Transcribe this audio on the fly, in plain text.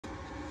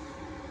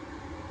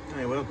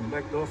Hey, welcome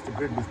back to Off the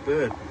Grid with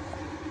Bert.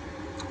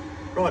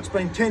 Right, it's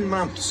been 10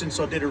 months since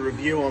I did a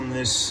review on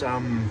this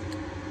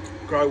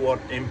Growatt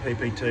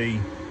MPPT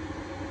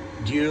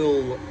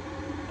Duel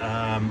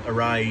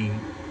array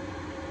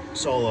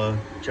solar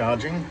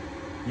charging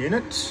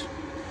unit.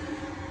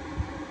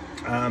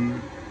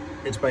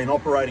 It's been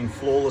operating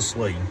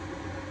flawlessly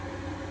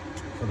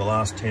for the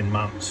last 10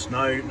 months.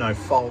 No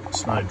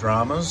faults, no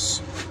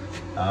dramas.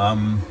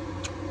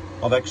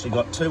 I've actually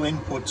got two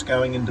inputs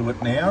going into it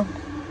now.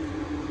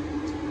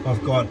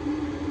 I've got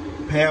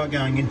power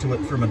going into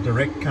it from a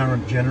direct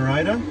current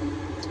generator,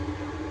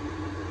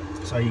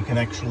 so you can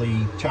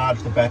actually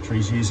charge the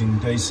batteries using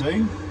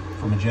DC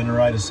from a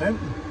generator set,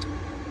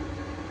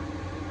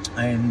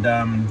 and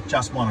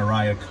just one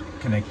array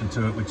connected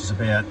to it, which is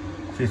about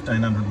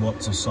 1500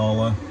 watts of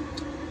solar.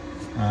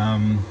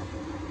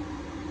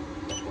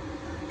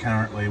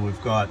 Currently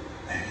we've got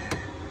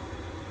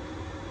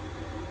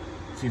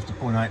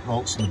 50.8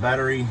 volts in the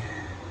battery,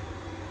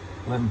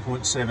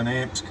 11.7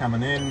 amps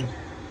coming in,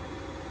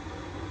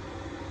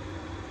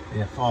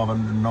 about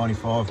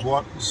 595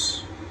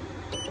 watts.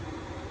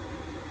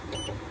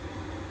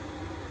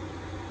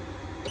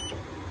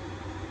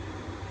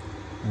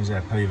 There's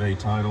our PV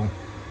total.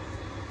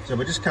 So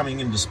we're just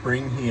coming into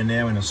spring here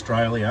now in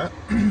Australia.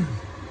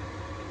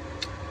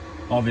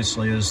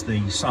 Obviously, as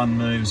the sun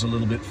moves a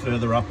little bit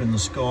further up in the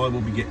sky,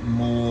 we'll be getting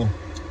more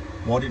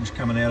wattage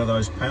coming out of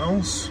those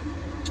panels.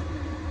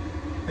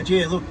 But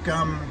yeah, look,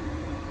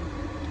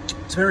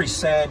 it's very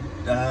sad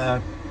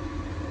to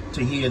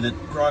hear that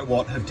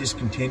Growatt have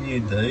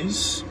discontinued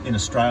these in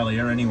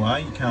Australia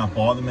anyway. You can't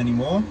buy them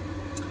anymore,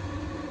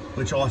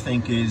 which I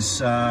think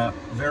is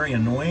very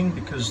annoying,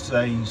 because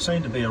they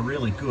seem to be a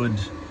really good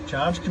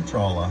charge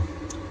controller.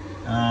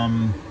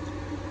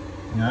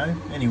 Anyway,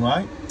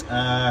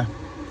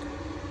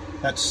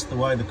 that's the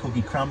way the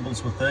cookie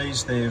crumbles with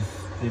these. They've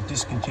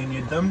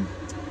discontinued them.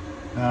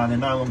 They're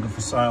no longer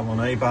for sale on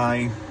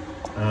eBay.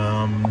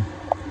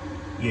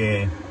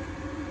 Yeah,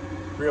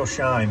 real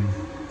shame.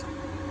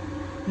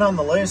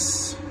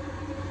 Nonetheless,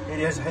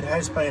 it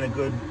has been a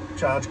good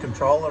charge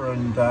controller,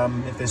 and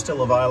if they're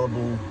still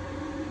available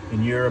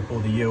in Europe or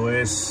the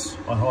US,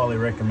 I highly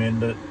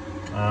recommend it.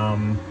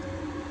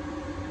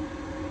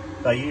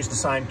 They use the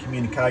same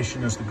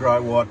communication as the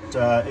Growatt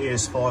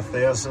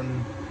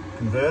ES5000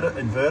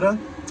 inverter.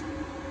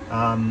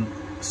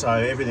 So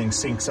everything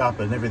syncs up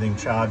and everything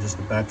charges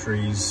the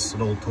batteries.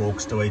 It all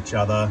talks to each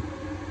other.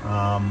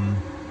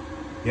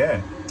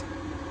 Yeah.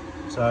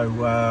 So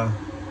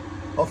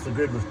Off the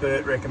Grid with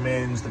Bert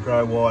recommends the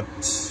Growatt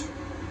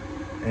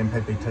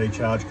MPPT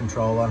charge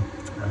controller.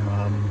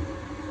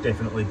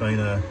 Definitely been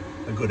a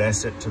good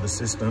asset to the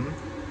system.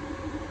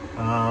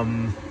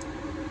 Like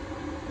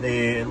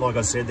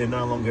I said, they're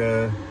no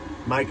longer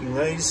making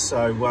these,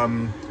 so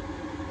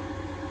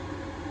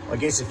I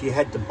guess if you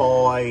had to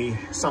buy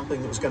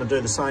something that was going to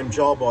do the same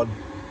job, I'd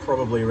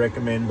probably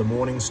recommend the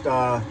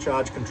Morningstar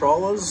charge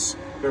controllers.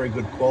 Very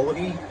good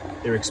quality.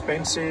 They're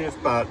expensive,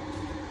 but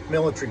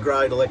military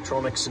grade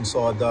electronics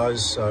inside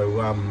those, so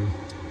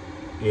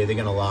yeah, they're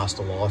going to last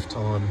a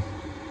lifetime,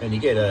 and you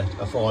get a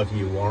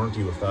 5-year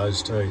warranty with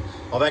those too.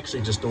 I've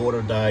actually just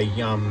ordered a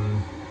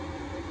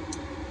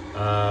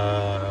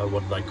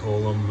what do they call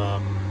them?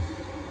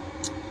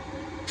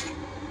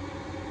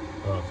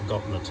 I've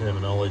forgotten the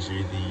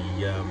terminology.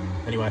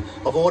 Anyway,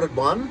 I've ordered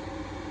one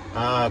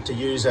to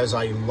use as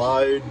a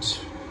load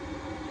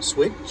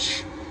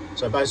switch.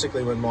 So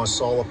basically, when my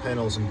solar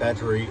panels and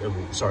battery,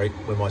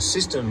 when my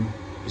system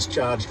is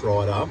charged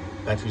right up,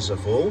 batteries are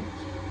full,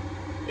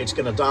 it's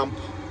going to dump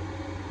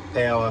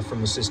power from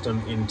the system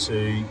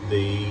into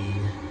the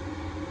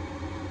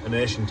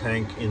immersion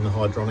tank in the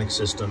hydronic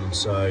system.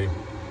 So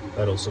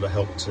that'll sort of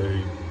help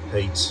to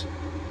heat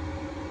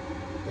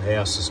the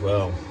house as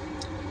well.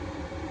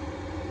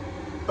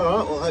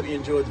 Alright, well, I hope you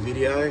enjoyed the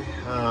video.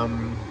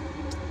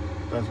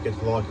 Don't forget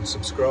to like and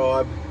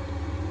subscribe.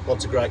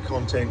 Lots of great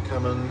content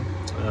coming.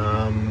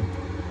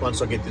 Once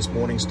I get this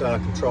Morningstar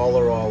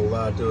controller,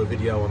 I'll do a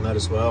video on that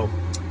as well.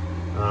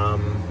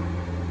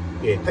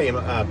 Yeah,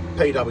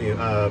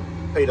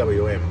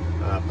 PWM,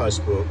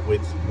 post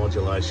with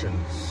modulation.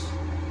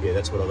 Yeah,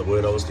 that's what other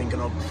word I was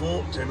thinking of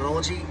before,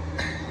 terminology.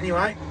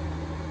 Anyway,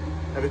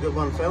 have a good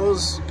one,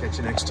 fellas. Catch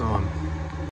you next time.